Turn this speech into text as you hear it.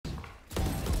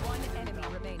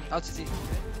Out city.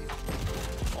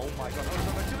 Oh my god.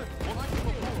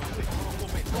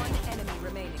 One enemy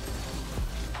remaining.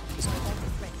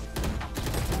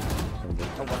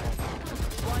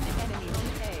 One enemy on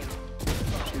A.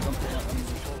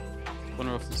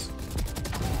 Corner of this.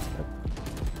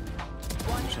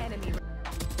 One enemy.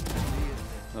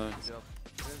 Nice.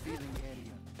 Revealing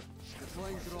area.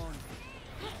 Deploying drone.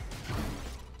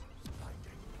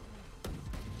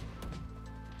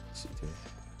 CT.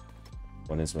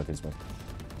 One in smoke,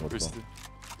 Where's the?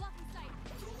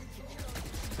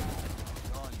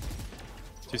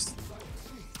 Just.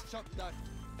 Shot that.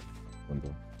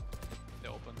 Window. They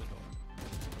opened the door.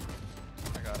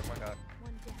 I got him.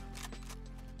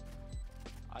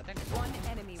 I think One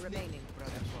enemy remaining.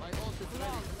 My ult is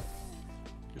ready.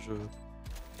 Good job.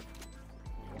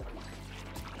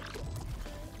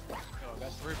 Yo,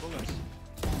 got 3 bullets.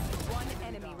 One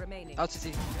enemy remaining. Out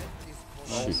city.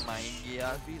 Oh Shit. my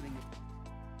god. Revealing it.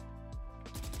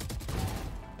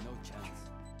 No chance.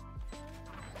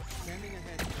 Scanning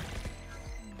ahead.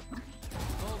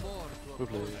 No more. Good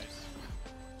play.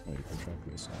 Oh, you can try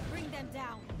this. Bring them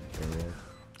down.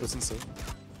 That's insane.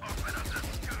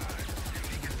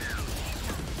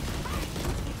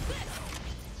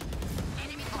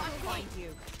 Find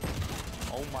you.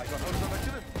 Oh my god.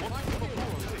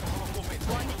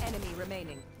 One enemy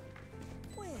remaining.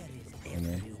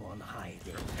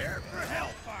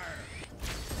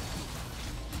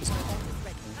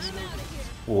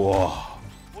 Whoa.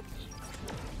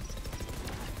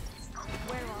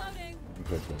 Where are they? I'm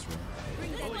good for this one.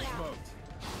 Bring them down.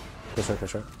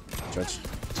 Push right. Judge.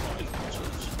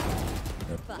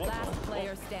 Last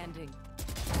player standing.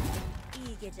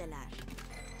 İyi geceler.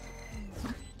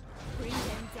 Bring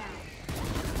them down.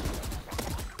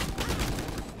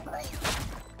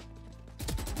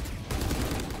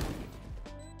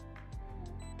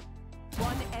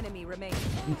 One enemy remaining.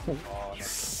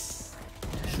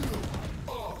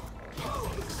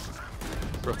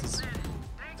 Arctis.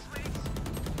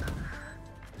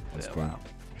 That's Yeah, cool. wow.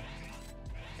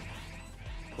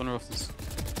 Corner of this.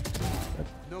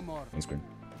 No more. On screen.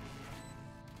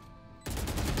 2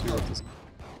 Arctis.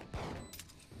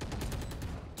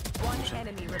 One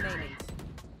enemy remaining.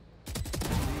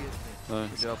 Nice.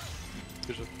 Good job.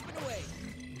 Good job.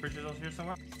 Bridge is also here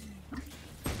somewhere.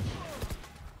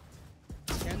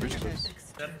 Scanning Bridge ahead. close.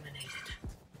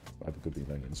 I could be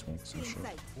like in smoke, so I'm sure.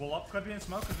 Wall up could be in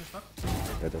smoke if it's not.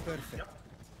 Dead up. Perfect.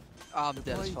 I'm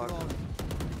dead as Deploying fuck. drone.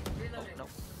 No.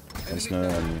 And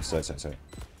snow side.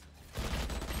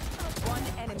 One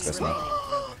enemy That's remaining.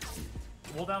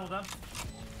 Wall down.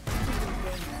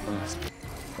 Nice.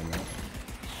 Come on.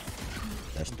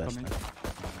 Dash. Coming.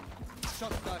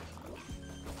 Shot that.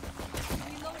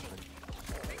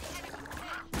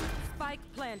 Spike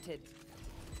planted.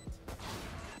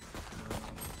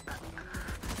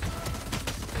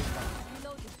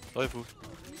 Die food.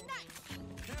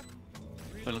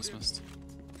 Balance missed.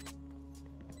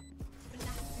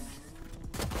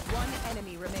 One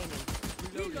enemy remaining.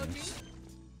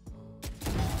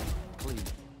 Clean.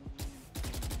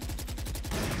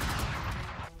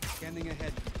 Scanning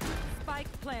ahead.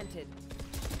 Spike planted.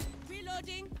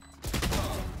 Reloading.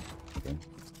 Okay.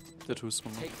 Dead who's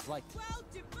one more. Take flight. Well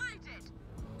divided.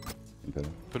 Okay.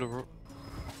 Pillar row.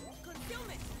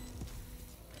 Concealment.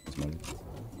 It's money.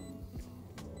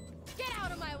 Get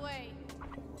out of my way.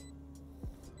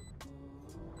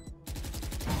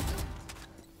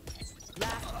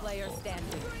 Last player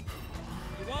standing.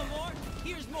 You want more?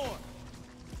 Here's more.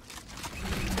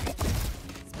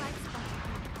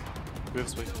 We have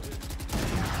spike.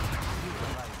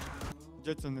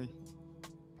 Jets on me.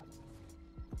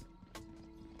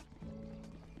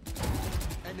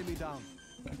 Enemy down.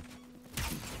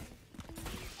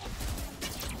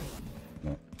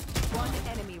 No. One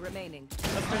enemy remaining.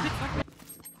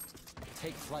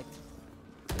 Take flight.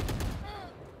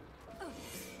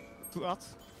 2 out.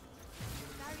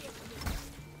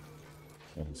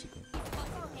 Oh, he's secret.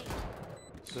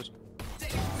 Dead.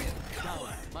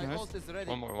 My Nice. ult is ready.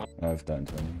 One more. I've done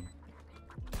 20.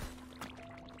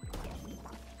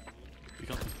 You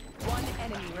can't. One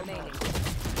enemy remaining.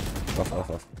 Off.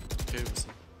 Okay, we'll see.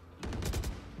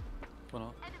 One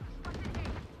out.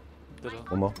 Dead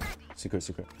out. One more. Secret.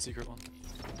 Secret one.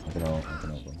 I can help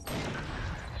one.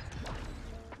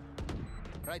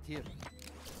 Right here.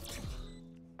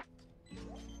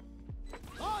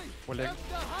 One leg.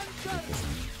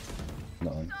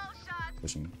 Not on.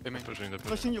 Pushing. Aiming. Pushing the push.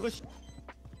 Rushing, you rush.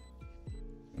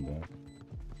 And back.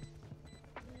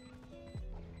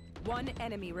 One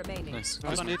enemy remaining. Nice.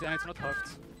 No, don't need it, it's not hard.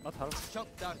 Not hard. Shot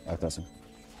that. I've done some.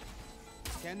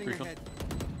 Scanning Recon. ahead.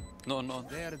 No.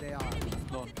 There they are.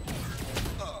 No.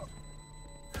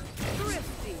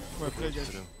 Well, play guys.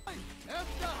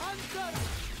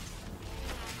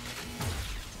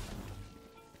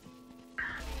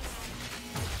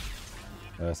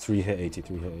 Three hit 80,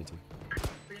 3 hit 80.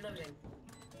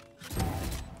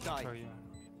 Die. Oh, yeah.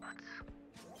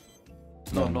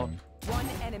 No, No, no. no. One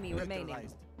enemy remaining.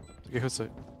 Neutralized. Okay, who's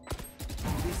it?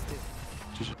 Listed.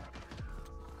 GG.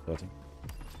 30.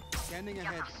 Scanning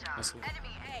ahead. Nice.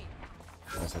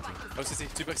 Nice, 30. Oh,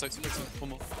 CC. 2 backside, 2 backside. One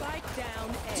more. Spike down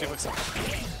 2 A. backside.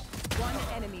 One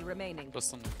enemy remaining.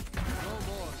 Just on. No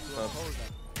more to uphold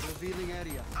that. Revealing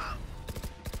area.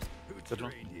 Dead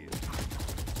one.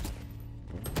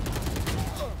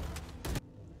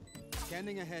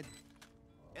 Scanning ahead.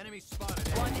 Enemy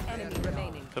spotted. One enemy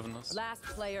remaining. Heaven nice. Last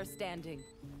player standing.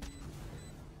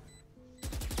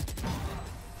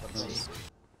 Nice.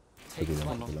 Could be One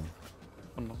one more. below.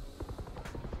 One more.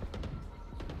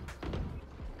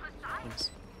 Nice.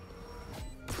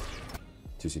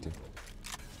 2 CT.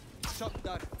 Shot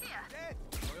dart.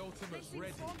 My ultimate's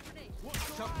ready.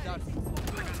 Shot dart.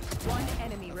 One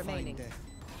enemy remaining. Find death.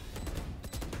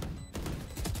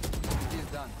 It is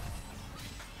done.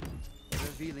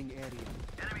 Revealing area.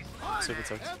 Save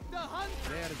it out.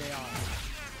 There they are.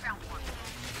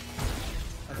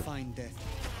 I find death.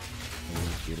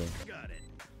 Below.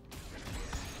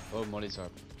 Oh, Molly's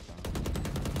up.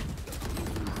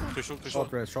 Push short, push Short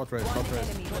short. race, short race, One short race.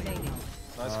 enemy remaining.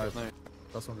 Nice, Nice. no.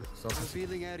 That's one. That's one.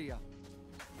 Revealing area.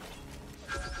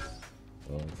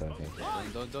 Oh, okay, okay.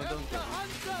 Don't.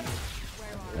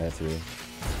 3.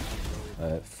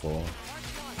 4.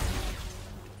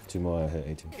 2 more hit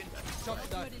 80. Shot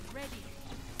dart.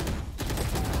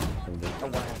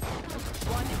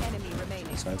 One enemy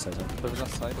remaining. Side, side, side. There was that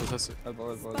side. Oh, that's it. Elbow,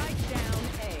 elbow. Spike down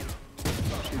A.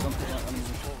 She's on the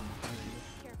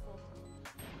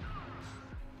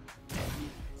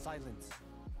Silence.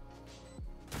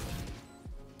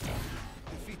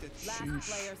 Defeated. Last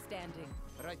player standing.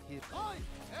 Right here.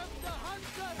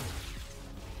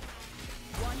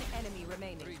 One enemy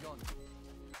remaining. Three gone.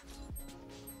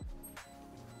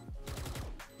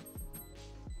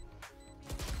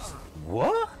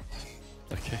 What?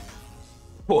 Okay.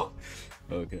 What?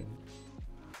 Okay.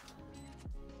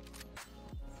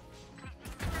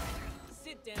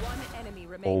 Sit down. One enemy Oh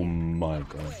remaining. my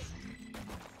god.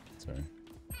 Sorry.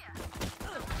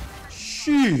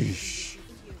 Sheesh.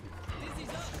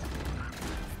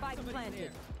 Spike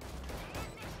planted.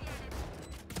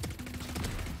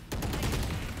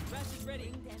 Thrash is ready.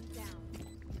 Bring them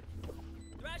down.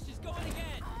 Thrash is going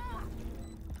again.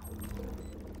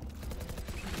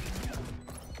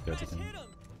 30 Hit can. him.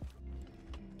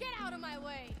 Get out of my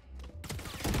way.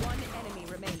 One enemy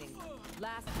remaining.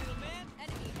 Last Little man.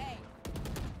 Enemy A.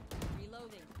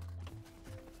 Reloading.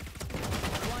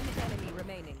 one enemy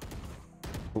remaining.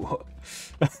 What?